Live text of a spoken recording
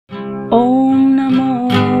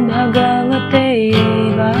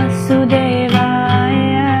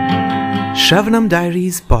Shravanam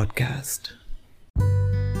Diaries podcast.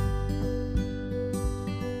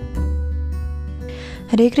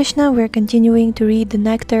 Hare Krishna, we're continuing to read The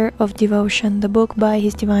Nectar of Devotion, the book by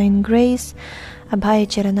His Divine Grace, Abhaya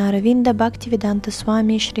Charanaravinda Bhaktivedanta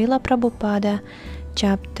Swami Srila Prabhupada,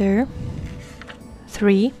 Chapter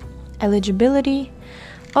 3, Eligibility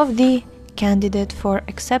of the Candidate for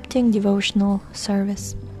Accepting Devotional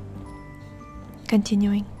Service.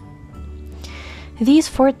 Continuing. These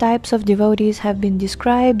 4 types of devotees have been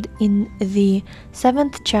described in the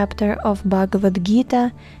 7th chapter of Bhagavad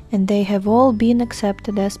Gita, and they have all been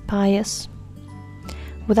accepted as pious.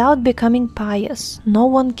 Without becoming pious, no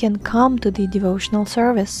one can come to the devotional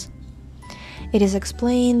service. It is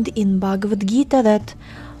explained in Bhagavad Gita that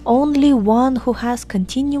only one who has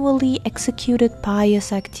continually executed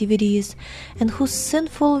pious activities and whose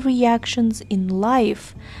sinful reactions in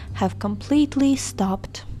life have completely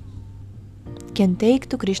stopped can take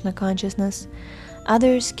to Krishna consciousness.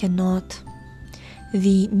 Others cannot.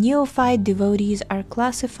 The neophyte devotees are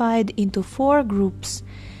classified into 4 groups: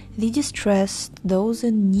 the distressed, those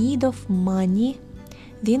in need of money,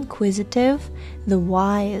 the inquisitive, the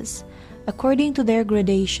wise, according to their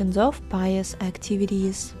gradations of pious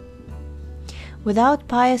activities. Without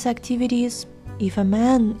pious activities, if a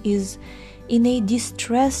man is in a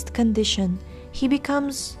distressed condition, he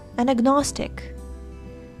becomes an agnostic,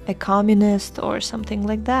 a communist or something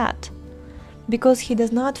like that. Because he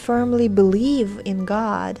does not firmly believe in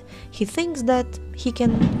God, he thinks that he can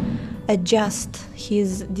adjust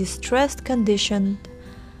his distressed condition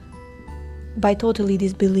by totally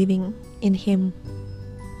disbelieving in him.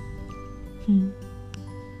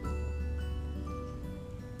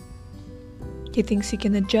 He thinks he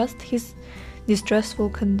can adjust his distressful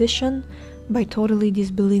condition by totally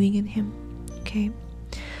disbelieving in him. Okay.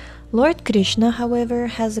 Lord Krishna, however,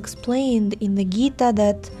 has explained in the Gita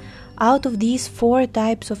that out of these 4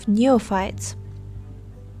 types of neophytes,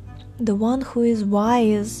 the one who is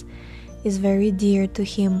wise is very dear to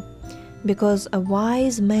him, because a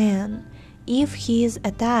wise man, if he is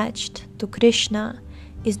attached to Krishna,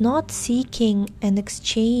 is not seeking an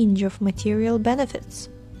exchange of material benefits.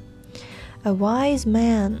 A wise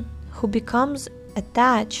man who becomes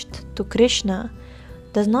attached to Krishna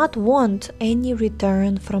does not want any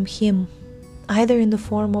return from him, either in the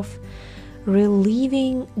form of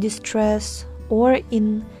relieving distress or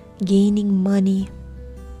in gaining money.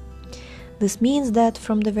 This means that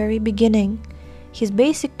from the very beginning, his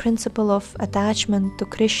basic principle of attachment to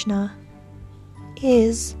Krishna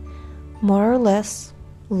is more or less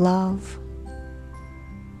love.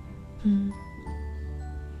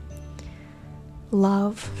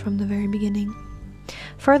 Love from the very beginning.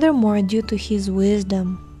 Furthermore, due to his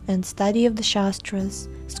wisdom and study of the Shastras,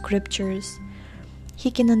 scriptures,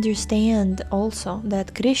 he can understand also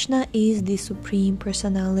that Krishna is the Supreme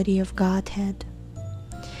Personality of Godhead.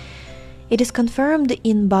 It is confirmed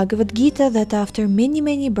in Bhagavad Gita that after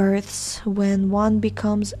many births, when one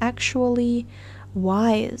becomes actually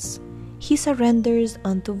wise, he surrenders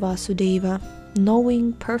unto Vasudeva,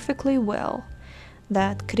 knowing perfectly well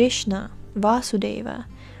that Krishna, Vasudeva,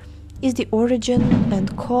 is the origin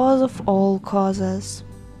and cause of all causes.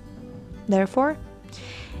 Therefore,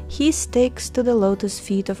 he sticks to the lotus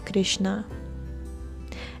feet of Krishna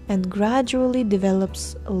and gradually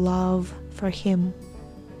develops love for him.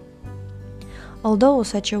 Although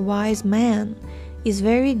such a wise man is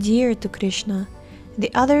very dear to Krishna, the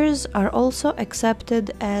others are also accepted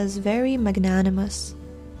as very magnanimous,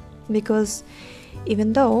 because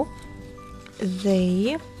even though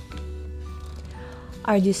they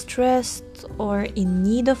are distressed or in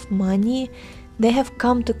need of money, they have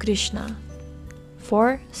come to Krishna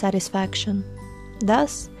for satisfaction.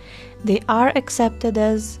 Thus, they are accepted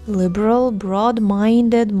as liberal,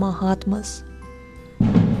 broad-minded Mahatmas.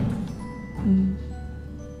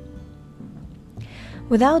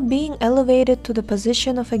 Without being elevated to the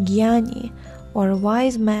position of a Jnani or a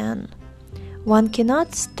wise man, one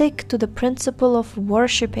cannot stick to the principle of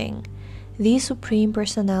worshipping the Supreme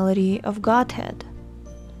Personality of Godhead.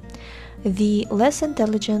 The less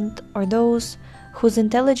intelligent, or those whose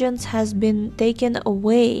intelligence has been taken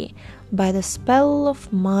away by the spell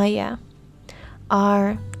of Maya,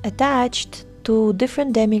 are attached to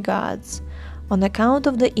different demigods on account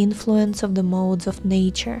of the influence of the modes of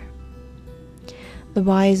nature. The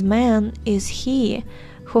wise man is he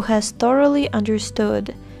who has thoroughly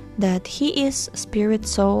understood that he is spirit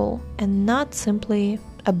soul and not simply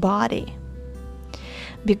a body.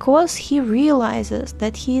 Because he realizes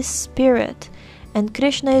that he is spirit and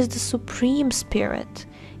Krishna is the supreme spirit,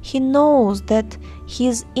 he knows that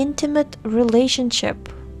his intimate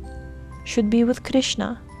relationship should be with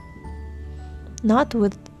Krishna. not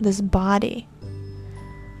with this body.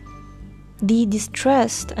 The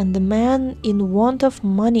distressed and the man in want of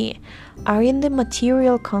money are in the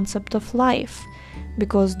material concept of life,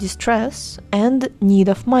 because distress and need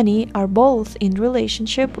of money are both in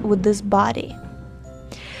relationship with this body.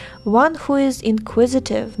 One who is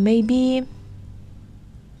inquisitive may be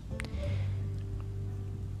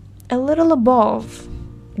a little above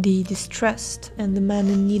the distressed and the man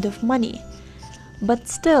in need of money, but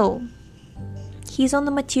still he's on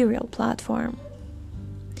the material platform.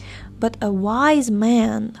 But a wise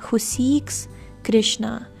man who seeks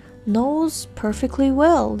Krishna knows perfectly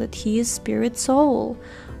well that he is spirit soul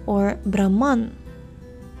or Brahman,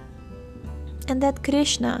 and that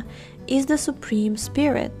Krishna is the supreme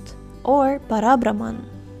spirit or Parabrahman.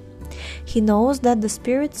 He knows that the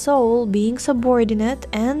spirit soul, being subordinate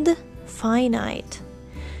and finite,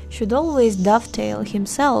 should always dovetail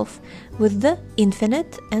himself with the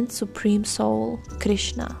infinite and supreme soul,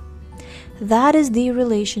 Krishna. That is the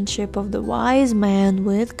relationship of the wise man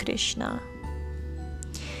with Krishna.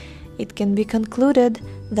 It can be concluded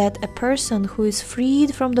that a person who is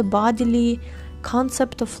freed from the bodily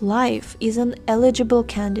concept of life is an eligible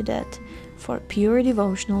candidate for pure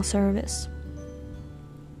devotional service.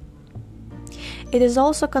 It is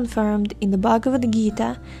also confirmed in the Bhagavad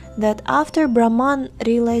Gita that after Brahman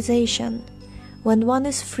realization, when one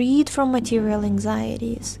is freed from material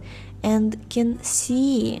anxieties and can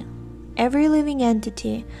see every living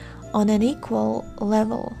entity on an equal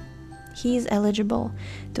level, he is eligible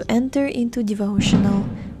to enter into devotional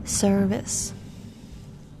service.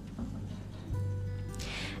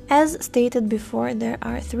 As stated before, there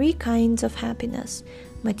are three kinds of happiness: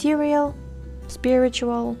 material,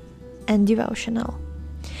 spiritual, and devotional.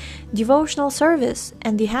 Devotional service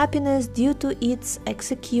and the happiness due to its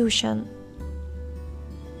execution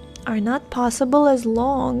are not possible as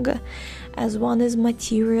long as one is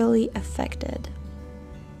materially affected.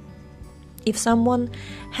 If someone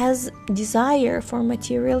has desire for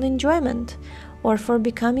material enjoyment or for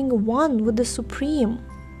becoming one with the Supreme,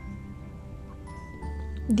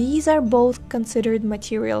 these are both considered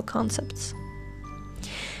material concepts.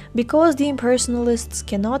 Because the impersonalists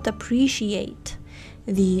cannot appreciate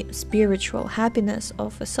the spiritual happiness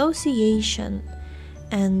of association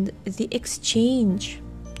and the exchange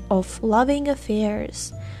of loving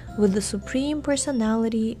affairs with the Supreme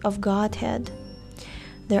Personality of Godhead,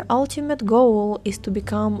 their ultimate goal is to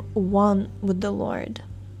become one with the Lord.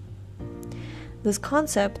 This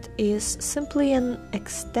concept is simply an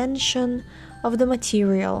extension of the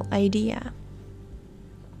material idea.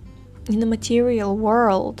 In the material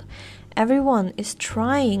world, everyone is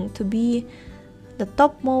trying to be the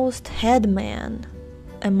topmost head man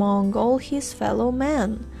among all his fellow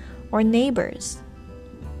men or neighbors,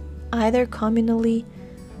 either communally,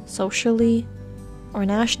 socially, or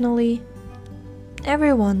nationally.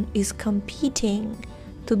 Everyone is competing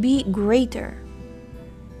to be greater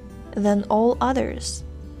than all others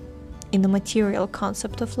in the material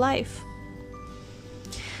concept of life.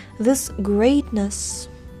 This greatness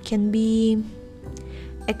can be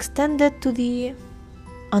extended to the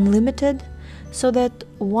unlimited, so that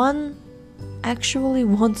one actually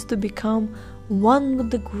wants to become one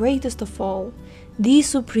with the greatest of all, the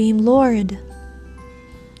Supreme Lord.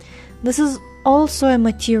 This is also a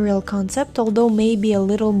material concept, although maybe a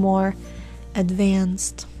little more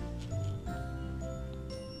advanced.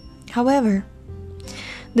 However,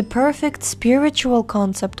 the perfect spiritual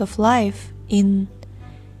concept of life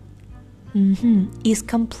is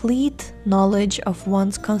complete knowledge of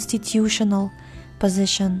one's constitutional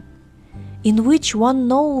position, in which one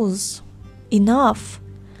knows enough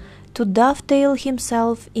to dovetail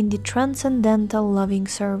himself in the transcendental loving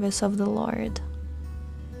service of the Lord.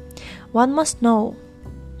 One must know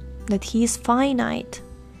that he is finite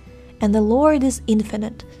and the Lord is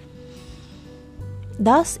infinite.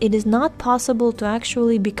 Thus, it is not possible to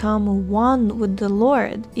actually become one with the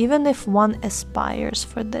Lord, even if one aspires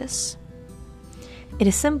for this. It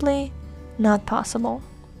is simply not possible.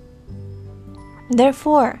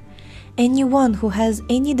 Therefore, anyone who has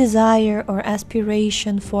any desire or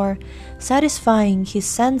aspiration for satisfying his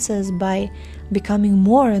senses by becoming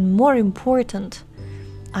more and more important,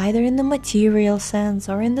 either in the material sense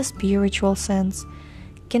or in the spiritual sense,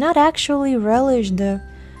 cannot actually relish the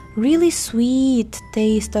really sweet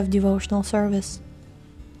taste of devotional service.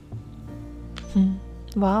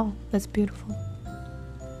 Wow, that's beautiful.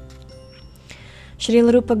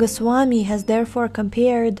 Srila Rupa Goswami has therefore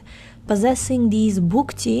compared possessing these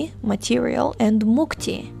bhukti, material, and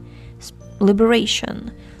mukti,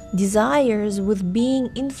 liberation, desires with being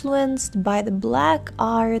influenced by the black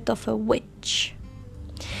art of a witch.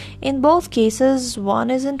 In both cases, one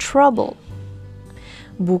is in trouble.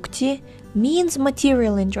 Bhukti means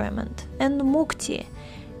material enjoyment, and mukti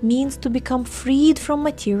means to become freed from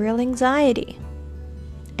material anxiety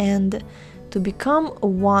and to become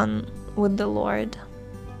one with the Lord.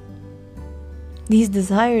 These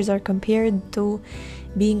desires are compared to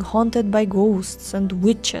being haunted by ghosts and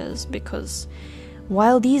witches, because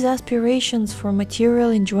while these aspirations for material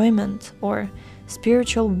enjoyment or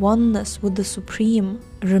spiritual oneness with the Supreme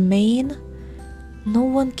remain, no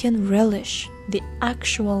one can relish the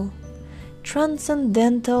actual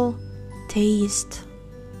transcendental taste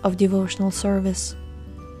of devotional service.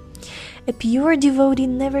 A pure devotee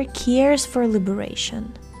never cares for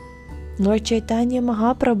liberation. Lord Chaitanya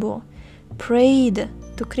Mahaprabhu prayed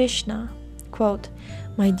to Krishna, quote,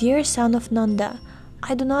 "My dear son of Nanda,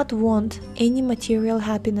 I do not want any material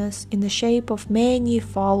happiness in the shape of many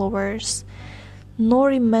followers,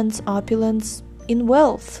 nor immense opulence in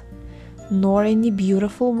wealth, nor any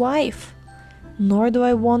beautiful wife, nor do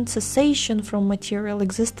I want cessation from material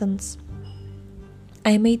existence.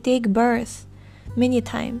 I may take birth many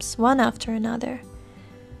times, one after another,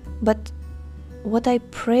 but what I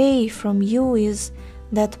pray from you is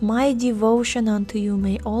that my devotion unto you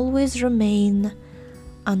may always remain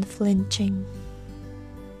unflinching."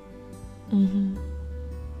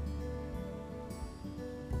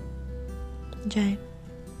 Jai.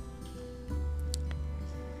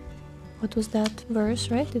 What was that verse,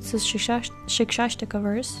 right? It's a Shikshashtaka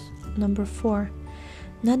verse, number 4.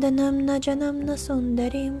 Nadanam najanam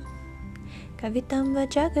nasundarim kavitam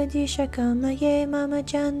vajagadisha kamaye mama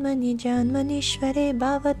janmani janmanishvare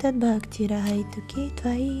bhavatad bhakti rahaituki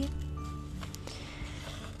tvai.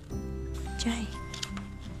 Jai.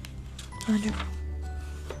 Wonderful.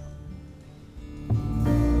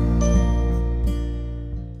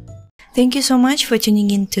 Thank you so much for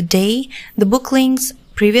tuning in today. The book links,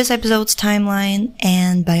 previous episodes timeline,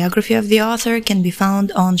 and biography of the author can be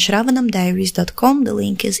found on shravanamdiaries.com. The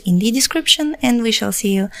link is in the description, and we shall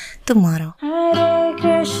see you tomorrow. Hare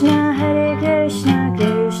Krishna, Krishna